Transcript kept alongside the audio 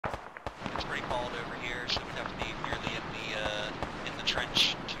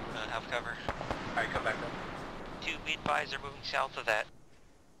advised, they're moving south of that.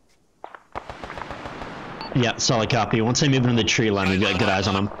 Yeah, solid copy. Once they move into the tree line, we've got good eyes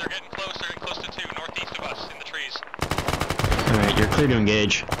on them. They're getting close to 2, northeast of us, in the trees. Alright, you're clear to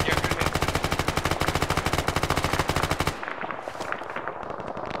engage.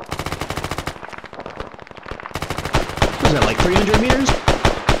 What was that, like 300 meters?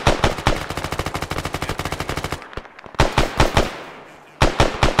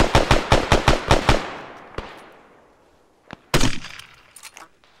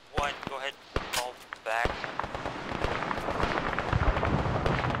 Go ahead, fall back.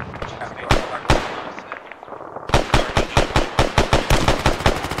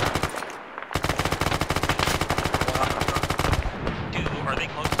 Are they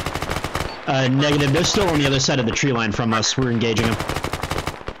close? Negative. They're still on the other side of the tree line from us. We're engaging them.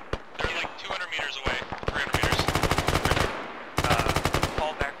 They're like 200 meters away, 300 meters.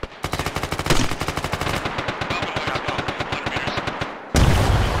 Fall back.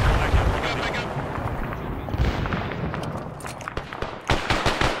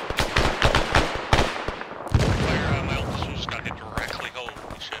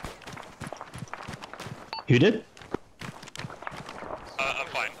 Who did? I'm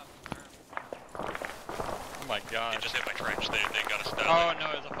fine. Oh my god. It just hit my trench. They got us down. Oh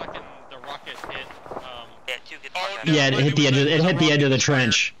no, it was a fucking, the rocket hit, Yeah, 2 get no, yeah, it hit the edge of, it hit the edge of the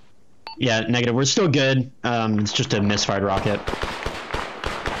trench. Yeah, negative. We're still good. It's just a misfired rocket. I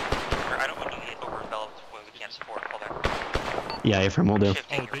don't want to get overenveloped when we can't support. Fall back. Yeah, Ephraim will do.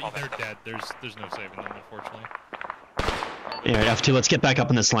 Oh, they're dead. There's no saving them, unfortunately. Yeah, F2, let's get back up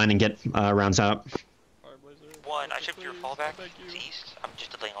on this line and get rounds out. Fireblazer. 1, I shift your fallback. Thank you. It's east. I'm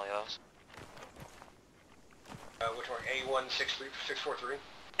just delaying all of those. Which one? A163643?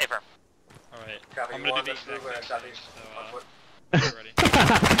 Ephraim. Alright. Copy. I'm gonna One, do the that's exact moving same southeast. thing, On so, foot. get ready.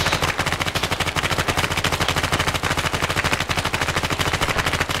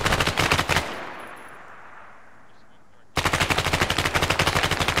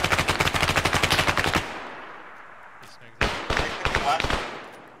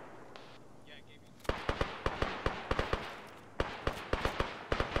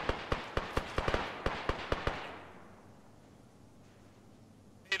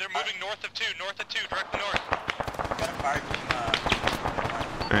 Hey, they're moving north of 2, directly north.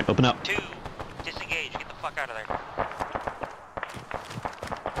 Alright, open up. 2, disengage, get the fuck out of there.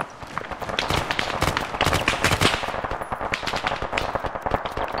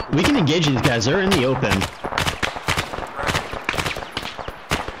 We can engage these guys. They're in the open.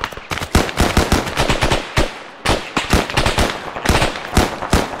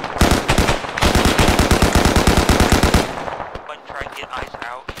 Try and get eyes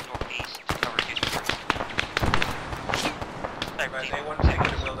out northeast to cover 2. A1 taking the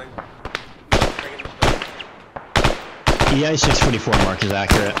building. Taking this building. The I-644 mark is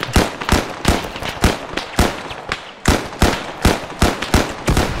accurate.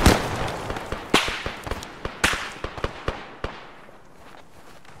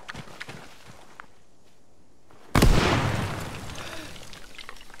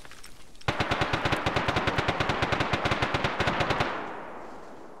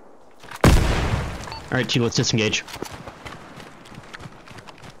 Alright, Chief, let's disengage.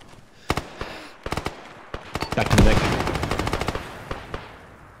 Back to the Vic.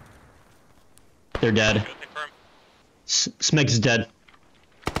 They're dead. Smeg's dead.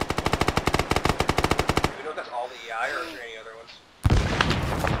 Do we know if that's all the EI or is there any other ones?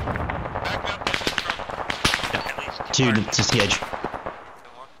 Back up, at least 2, disengage.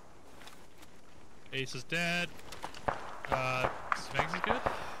 Ace is dead. Smegs is good?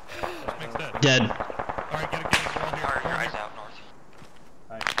 Smegs dead. Dead. Alright, get it, we're all here. Your eyes out north.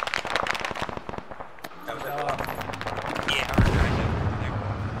 That was it. Yeah, your eyes out. They're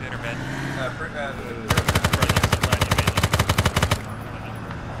good or bad.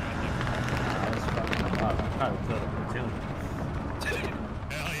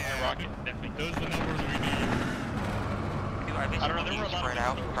 Hell yeah, rocket. Those are the numbers we need. Dude, I I don't know, there were a lot spread of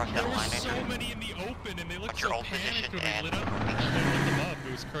out across that There were line. so many in the open, and they looked What's your so old panicked position when we lit and up. They lit them up.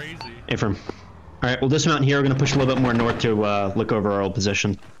 It was crazy. Ephraim. Alright, we'll dismount here. We're going to push a little bit more north to look over our old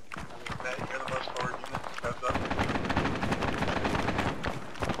position. You're the most forward unit. Steps up.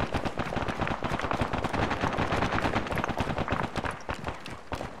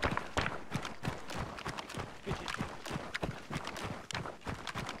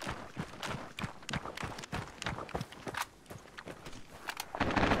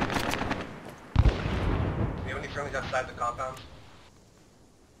 Do you have any friendlies outside the compound?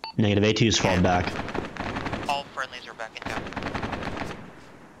 Negative. A2's fallen back. All friendlies are back in town.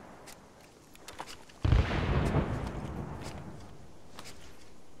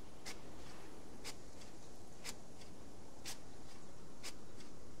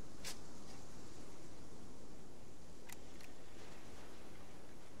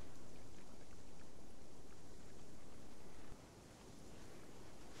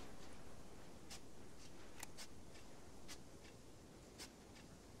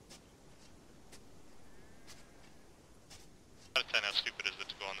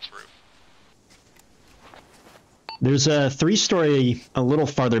 There's a 3-story a little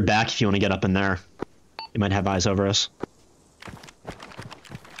farther back if you want to get up in there. You might have eyes over us.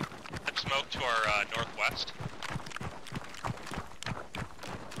 Smoke to our northwest.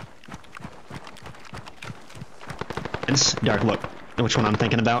 It's dark. Look, which one I'm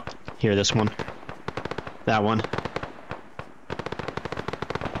thinking about? Here, this one. That one.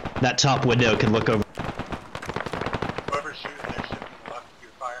 That top window can look over. Whoever's shooting, they're shooting left of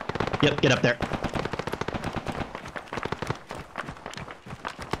your fire. Yep, get up there.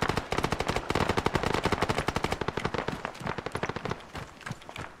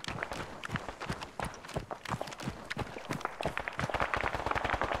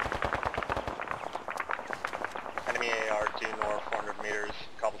 Enemy AR due north 400 meters,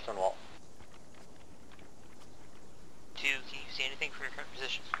 cobblestone wall. 2, can you see anything from your current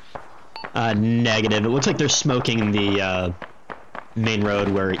position? Negative. It looks like they're smoking the main road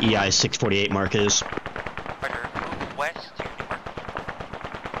where EI 648 mark is. Roger, move west to your new mark.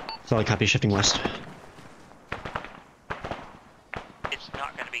 Solid copy, shifting west. It's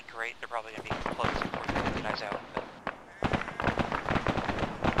not going to be great, they're probably going to be close before you get guys out, but...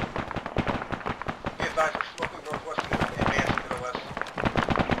 Be advised, we're smoking northwest and advancing to the west.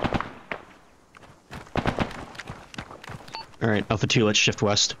 Alright, Alpha 2, let's shift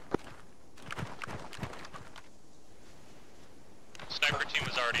west. Sniper team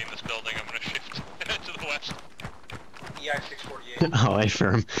is already in this building. I'm gonna shift to the west. EI 648. Oh, I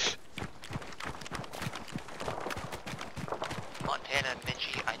affirm. Montana and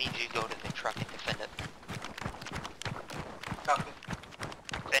Minchie, I need you to go to the truck and defend it. Copy.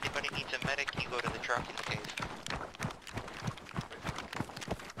 If anybody needs a medic, you go to the truck in the cave.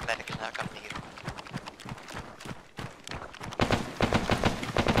 Medic is not coming to you.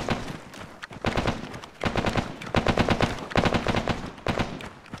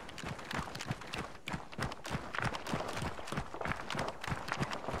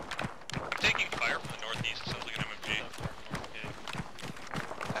 Taking fire from the northeast. Sounds like an MMG.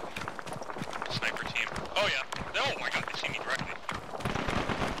 Sniper team. Oh yeah. Oh my god, they see me directly.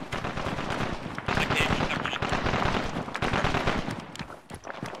 Is the cave just not running?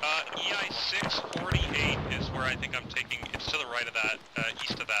 EI 648 is where I think I'm taking. It's to the right of that.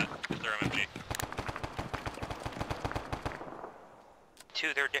 East of that is their MMG.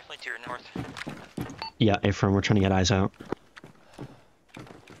 2, they're definitely to your north. Yeah, affirm, we're trying to get eyes out.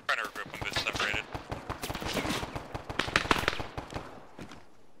 Trying to regroup them, but it's separated.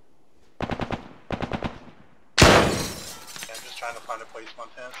 I'm just trying to find a place,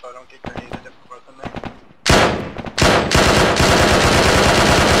 Montana, so I don't get grenaded if we're both in there.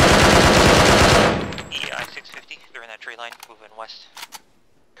 EI 650, they're in that tree line, moving west.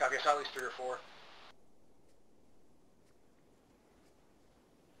 Copy, I saw at least 3 or 4.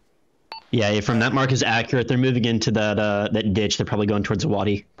 Yeah, affirm, that mark is accurate. They're moving into that that ditch. They're probably going towards the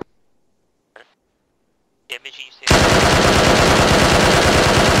Wadi. Yeah, Minchie, you see it.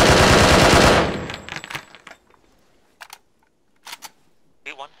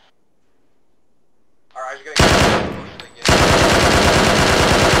 B1. Our eyes are getting closer to get.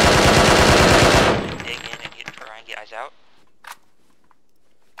 Dig in and try and get eyes out.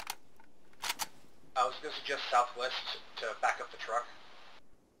 I was going to suggest southwest to back up the truck.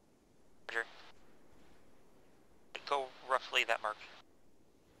 Roger. Go roughly that mark.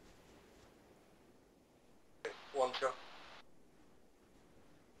 Okay, let's go.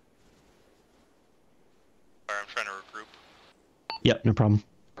 Sorry, I'm trying to regroup. Yep, no problem.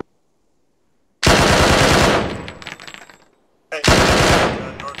 Hey,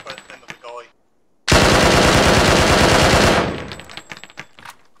 northwest end of the gully.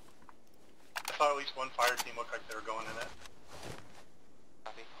 I saw at least one fire team look like they were going in it.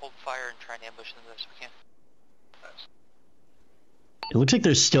 Copy. Hold fire and try and ambush them as we can. Nice. It looks like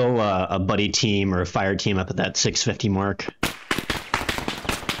there's still a buddy team or a fire team up at that 650 mark.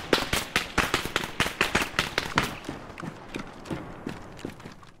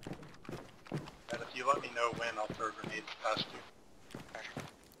 And if you let me know when, I'll throw grenades past you. Roger.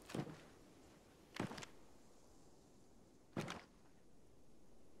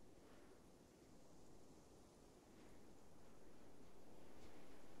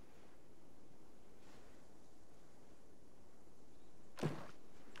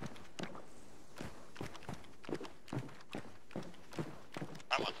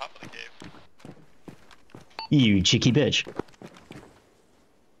 I'm on top of the cave. You cheeky bitch.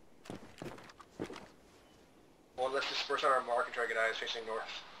 Well, let's disperse on our mark and try to get eyes facing north.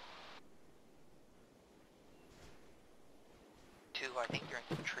 2, I think you're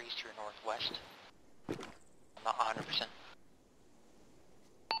in the trees to your northwest. I'm not 100%.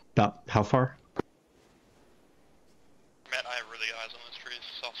 About how far?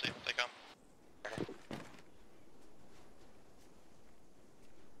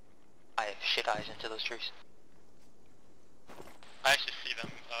 shit eyes into those trees. I actually see them.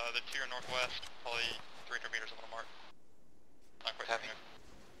 The to your northwest, probably 300 meters of the mark. Not quite Copy. there.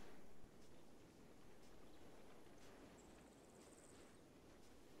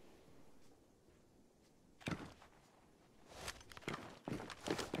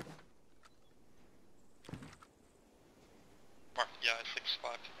 Mark, yeah, it's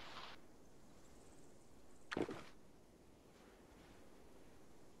 6-5.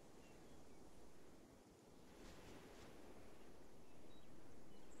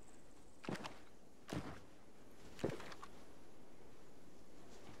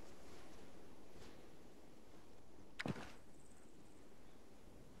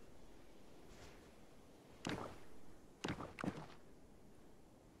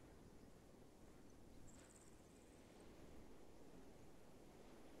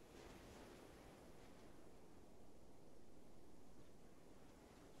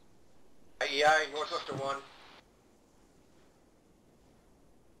 EI, Northwestern 1.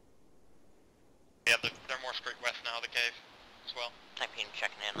 Yeah, they're more straight west now, the cave, as well. I've been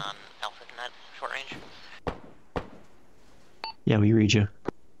checking in on Alpha in that short range. Yeah, we read you.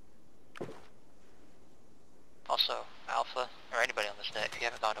 Also, Alpha, or anybody on this net, if you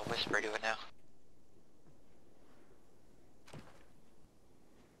haven't gone to Whisper, do it now.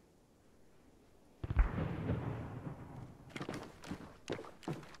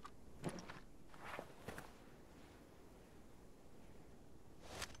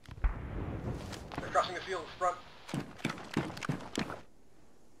 They're crossing the field in front.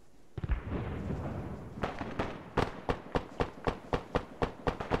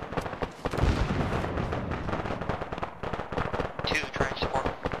 Two, try and support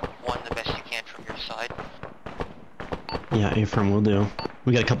one the best you can from your side. Yeah, A-firm will do.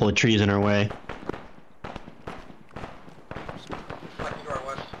 We got a couple of trees in our way. Flanking to our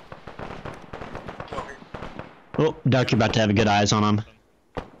west. Smoking. Oh, Duck, you're about to have good eyes on them.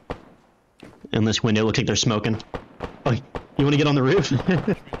 In this window, looks like they're smoking. Oh, you want to get on the roof?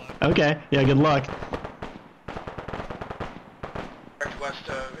 Okay, yeah, good luck. Direct west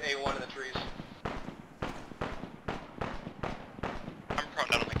of A1 in the trees. I'm prone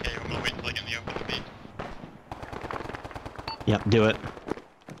down on the cave. I'm gonna wait until I get in the open to peek. Yep, do it.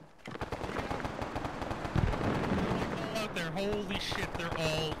 Out there, holy shit, they're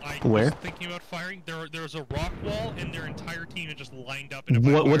all. I Where? was thinking about firing. There's a rock wall, and their entire team is just lined up. And if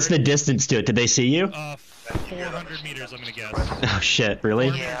I What's the fired, distance to it? Did they see you? 400 meters, I'm gonna guess. Oh shit, really?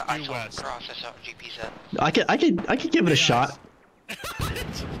 Or- Yeah, I due saw them west. cross us out in GPZ. I could give it a shot. Good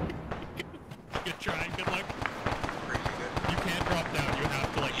try, good luck. Crazy good. You can't drop down, you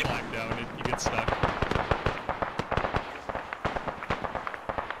have to like climb down and you get stuck.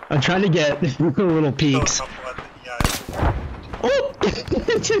 I'm trying to get little peeks. Oh!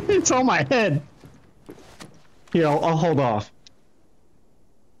 It's on my head. Here, I'll hold off.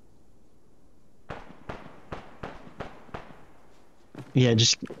 Yeah,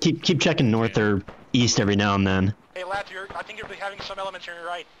 just keep checking north or east every now and then. Hey lads, I think you're having some elements on your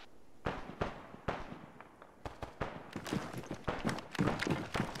right.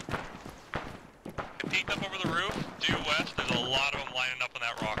 I peeked up over the roof, due west, there's a lot of them lining up on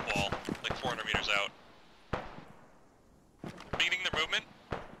that rock wall, like 400 meters out. Beginning their movement?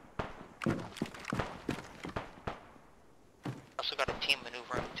 Also got a team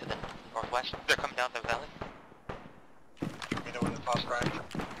maneuvering to the northwest. They're coming down the valley. You know when the toss crash?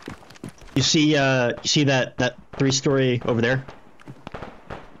 You see that 3-story over there?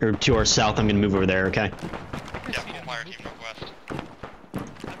 Or to our south, I'm gonna move over there, okay? Yeah, full fire team northwest.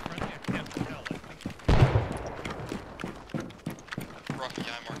 Rough,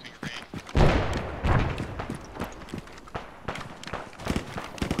 yeah, I'm marking green.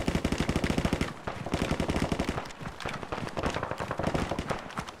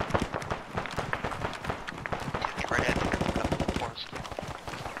 Two right at the forest.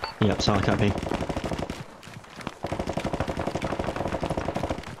 Yep, solid copy.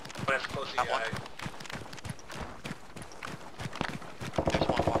 That's close to Got one. EI. There's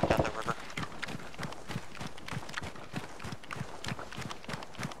one walking down the river.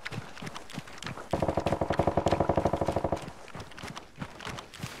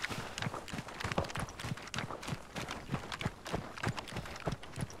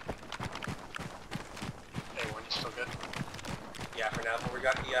 A1, you still good? Yeah, for now, but we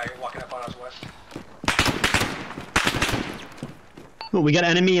got EI walking up on us west. Well, we got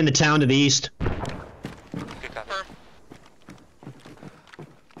enemy in the town to the east. Good copy. Firm.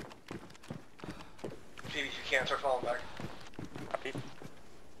 See if you can, start falling back. Copy.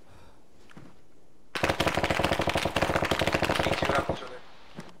 C2, how close are they?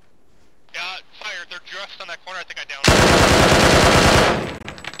 Yeah,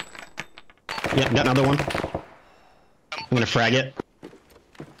 Yeah, got another one. I'm gonna frag it.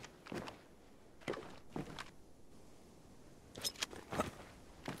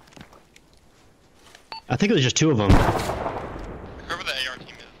 I think it was just 2 of them. Whoever the AR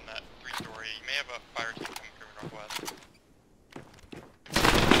team is in that 3-story, you may have a fire team coming through northwest.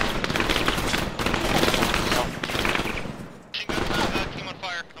 Team on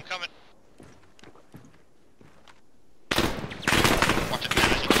fire, I'm coming. Watch it, man,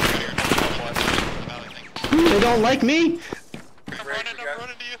 They don't like me. I'm running to you.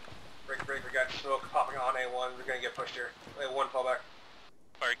 Break, we got smoke popping on A1. We're gonna get pushed here. A1, fall back.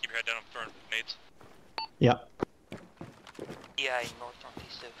 Fire, keep your head down, I'm throwing nades. Yeah. Yeah,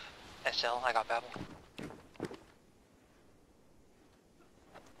 northeast of SL, I got Babel.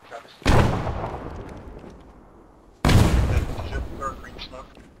 Travis. Green smoke.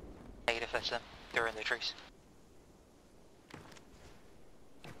 Negative, that's them. They're in the trees.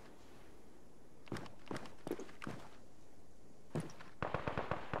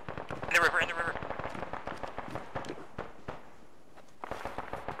 In the river, in the river.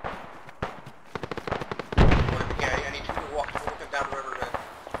 Yeah, I need 2 to walk looking down the river, man.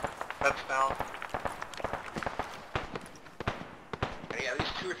 That's down. I need at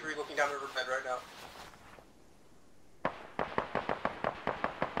least 2 or 3 looking down the riverbed right now.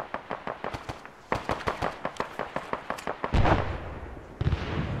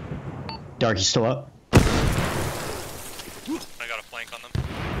 Darky's still up. I got a flank on them.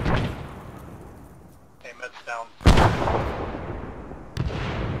 Hey, med's down.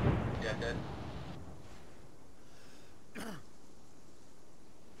 Yeah, dead.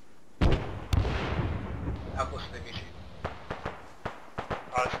 How close did they meet you?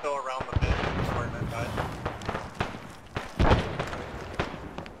 Still around the bit where that died.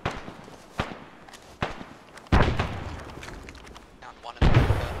 Down one in the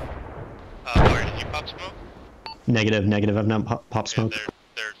river. Fire, did you pop smoke? Negative, negative. I've not pop smoke. Yeah,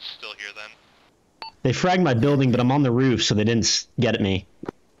 they're still here then. They fragged my building, but I'm on the roof, so they didn't get at me.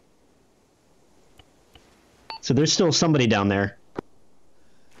 So there's still somebody down there.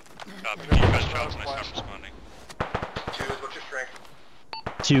 Copy, keep your best shots and I stop responding. 2 is what's your strength?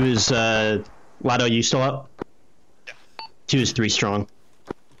 2 is, Lado, you still up? Yeah. 2 is 3 strong.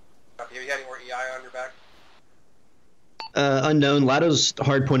 Copy. Have you had any more EI on your back? Unknown. Lado's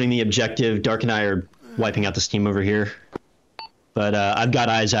hard pointing the objective. Dark and I are wiping out this team over here. But, I've got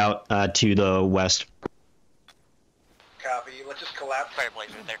eyes out, to the west. Copy. Let's just collapse.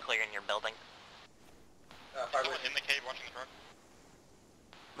 Fireblazer, they're clearing your building. Fireblazer. In the cave watching the truck.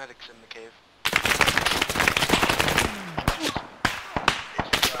 Medics in the cave.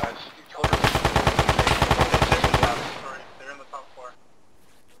 They're in the top floor.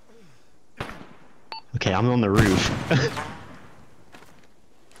 Okay, I'm on the roof.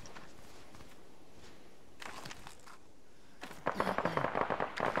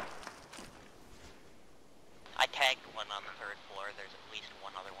 I tagged one on the 3rd floor. There's at least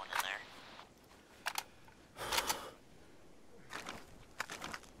one other one in there.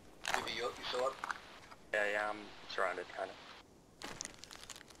 You still up? Yeah, I'm surrounded, kind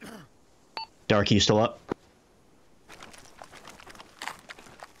of. Dark, you still up?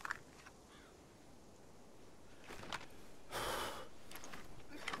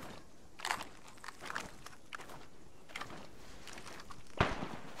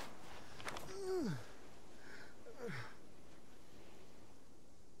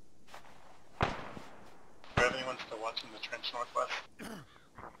 For anyone still watching the trench northwest.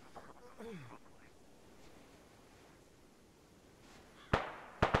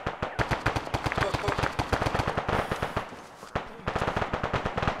 Close, close.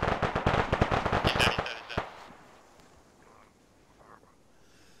 He's dead.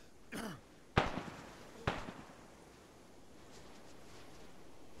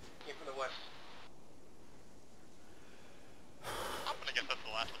 Came from the west. I'm gonna guess that's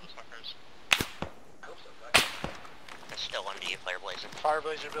the last of the suckers. I hope so, guys. It's still under you, Fireblazer.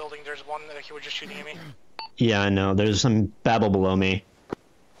 Fireblazer building, there's one that he was just shooting at me. Yeah, I know. There's some babble below me.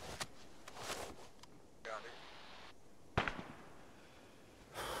 Got it.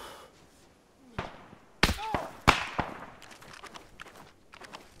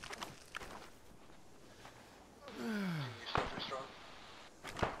 You still pretty strong?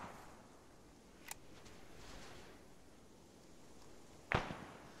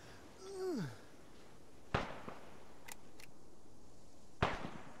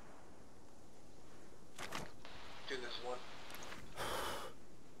 Do this one.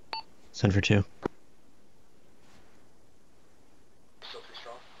 Send for 2. Still pretty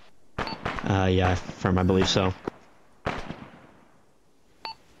strong. Yeah, firm, I believe so.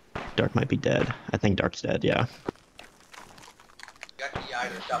 Dark might be dead. I think Dark's dead, yeah. Got the EI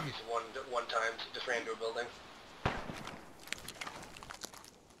to southeast one time, so just ran into a building.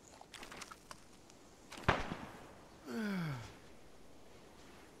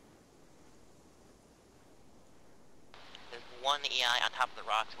 There's one EI on top of the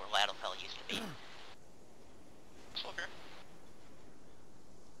rocks where Ladlefell used to be. Still here.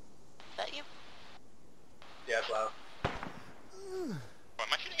 Is that you? Yeah, it's loud. Oh, am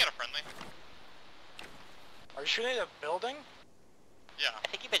I shooting at a friendly? Are you shooting at a building? Yeah. I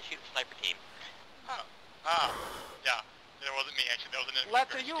think you've been shooting sniper team. Oh. Ah. Yeah. It wasn't me actually. There was an enemy. Let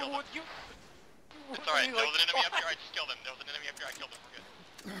up here, I you just killed would him. you? It's alright. There was an enemy up here. I just killed him. There was an enemy up here. I killed him.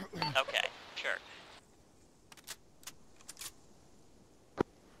 We're good. Okay, sure.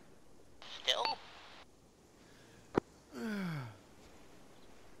 Still? And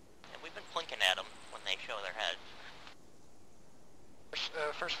we've been plinking at them when they show their heads.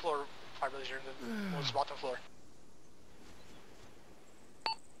 First floor, Fireblazer, the most bottom floor.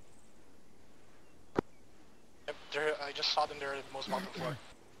 Yep, I just saw them there at the most bottom floor.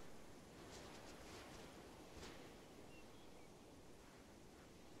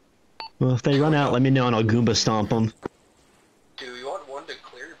 Well, if they run out, let me know and I'll Goomba stomp them. Do you want one to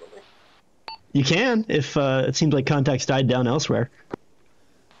clear your building? You can, if it seems like contacts died down elsewhere.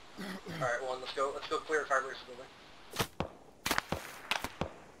 Alright, well, let's go clear Fireblazer building.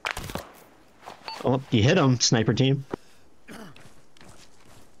 Oh, you hit him, sniper team.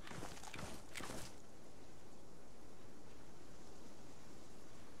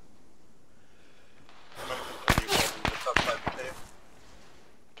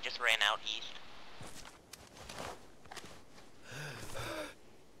 He just ran out east.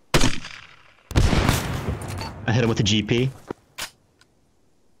 I hit him with a GP.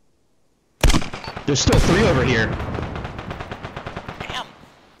 There's still 3 over here. Damn!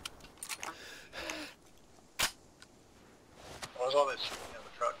 What was all this shooting out of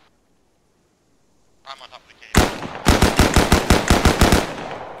the truck? I'm on top of the cave.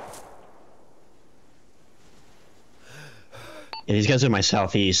 Yeah, these guys are my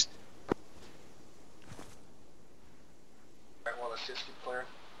southeast. Alright, well, let's just keep clearing.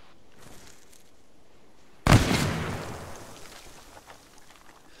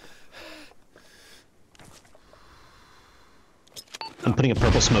 I'm putting a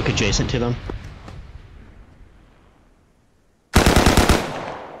purple smoke adjacent to them.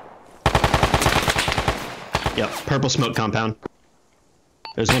 Yep, purple smoke compound.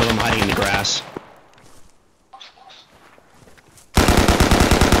 There's one of them hiding in the grass.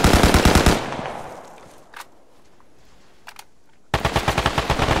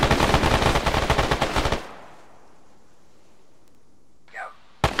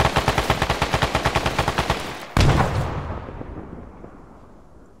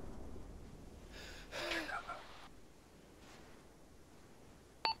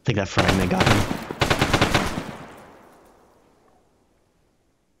 I think that fragment got him.